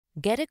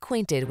Get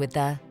acquainted with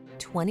the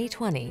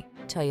 2020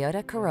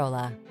 Toyota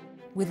Corolla.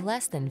 With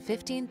less than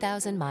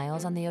 15,000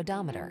 miles on the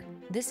odometer,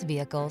 this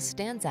vehicle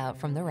stands out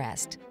from the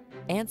rest.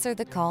 Answer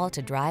the call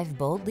to drive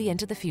boldly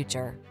into the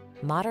future.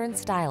 Modern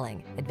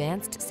styling,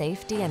 advanced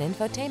safety and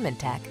infotainment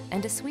tech,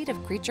 and a suite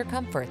of creature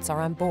comforts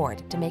are on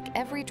board to make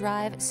every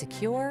drive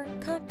secure,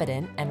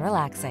 confident, and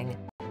relaxing.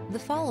 The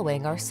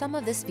following are some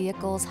of this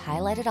vehicle's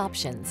highlighted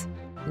options: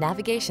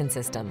 navigation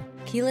system,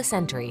 keyless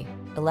entry,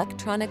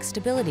 electronic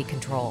stability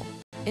control,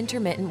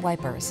 intermittent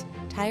wipers,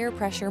 tire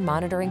pressure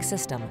monitoring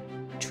system,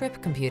 trip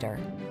computer,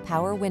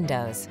 power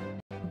windows,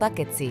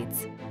 bucket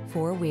seats,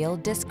 four-wheel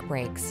disc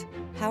brakes,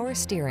 power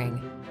steering.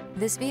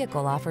 This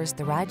vehicle offers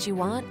the ride you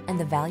want and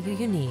the value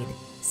you need.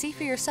 See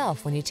for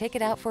yourself when you take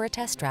it out for a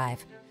test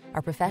drive.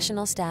 Our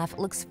professional staff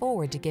looks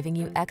forward to giving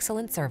you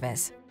excellent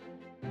service.